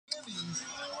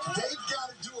They've got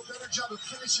to do a better job of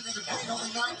finishing in the game.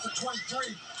 Only 9 for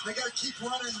 23. They got to keep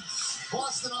running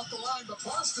Boston off the line, but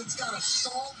Boston's got to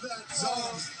solve that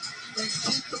zone and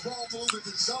keep the ball moving.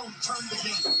 The zone turn the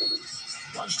game.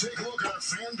 Let's take a look at our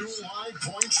FanDuel Live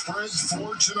point spreads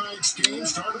for tonight's game.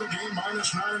 Start of the game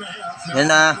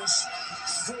 -9.5.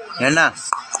 Yanna.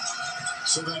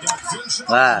 So they got Vincent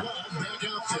back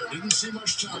out there. Didn't see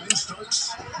much time.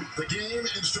 Starts the game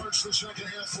and starts the second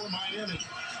half for Miami.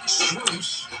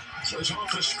 Sluice plays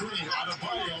off the screen.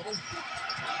 Adebayo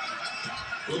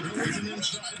will go with an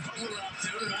inside. Butler out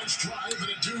there. Nice drive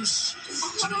and a deuce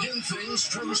to begin things.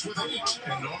 Struce with 8.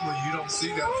 And normally you don't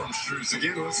see that from Struce.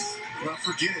 Again, let's not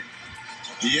forget,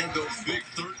 he had those big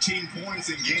 13 points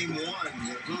in game 1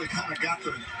 that really kind of got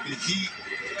the Heat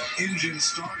engine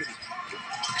started.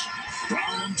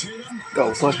 Brown and Tatum.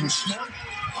 Go for him. Smart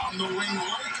on the wing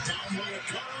right. Down where it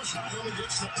goes. Miami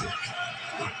gets the pick.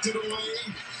 Knocked it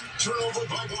away. Turnover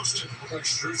by Boston. Like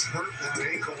Struce hurt that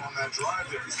ankle on that drive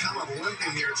there. He's kind of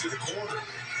limping here to the corner.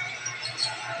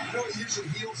 You know, it usually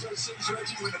heals those things,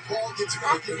 Reggie, when the ball gets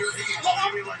back in your hand.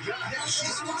 Miami like that. Yeah,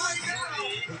 she's right now.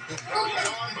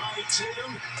 On by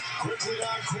Tatum. Quickly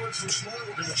on court for Smart.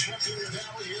 We're going to check in with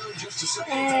Allie here in just a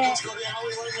second. Let's go to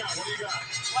Allie right now. What do you got?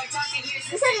 Like talking here,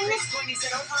 he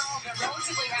said overall they're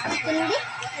relatively happy with how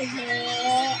they played. He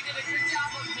did a good job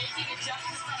of making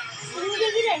adjustments on our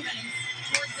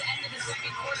towards the end of the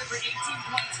second quarter for 18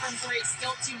 points from 3.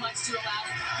 Still too much to allow.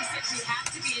 He said we have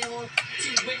to be able to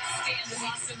withstand the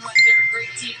Boston run. They're a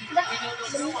great team. We know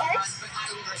they'll go on runs, but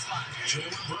how do we respond?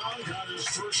 Jaylen Brown got his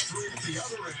first 3 at the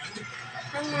other end.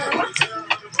 Right there on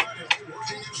the body,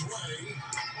 working his way.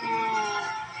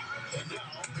 And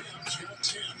now Bam's got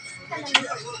 10.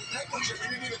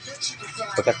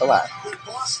 Pagkatawa.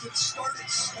 Boston started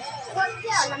small.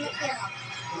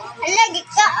 Lagi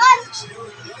kaon.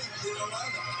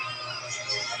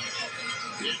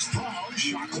 It's Paul.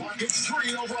 Shot clock at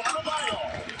 3 over Adebayo.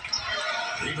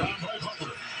 Rebound by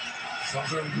Butler.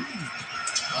 Something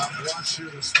I've watched here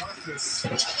to start this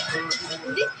third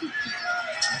quarter.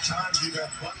 At times you got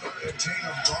Butler and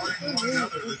Tatum guarding one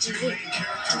another, the 2 main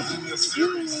characters in this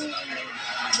series.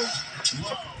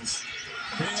 Love.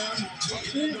 Bam will take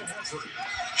it into Horford.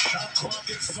 Shot clock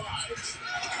at 5.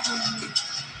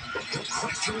 The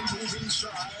quickly moving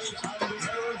side on the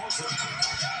veteran Horford.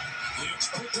 It's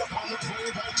picked up on the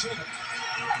play by Tatum.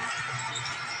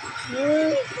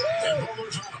 And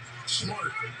Butler's on him.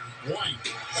 Smart. White.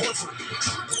 Horford.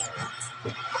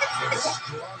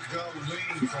 Strong gun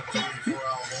lean from 34 out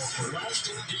Horford. Last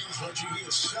 2 games, Reggie, he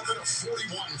is 7 of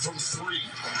 41 from 3.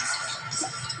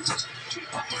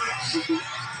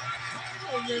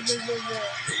 He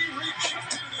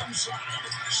rejected it inside.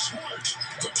 Smart.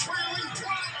 The trailing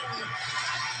Brown.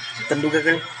 Tenduga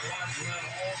kan. All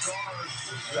guards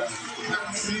that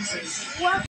season.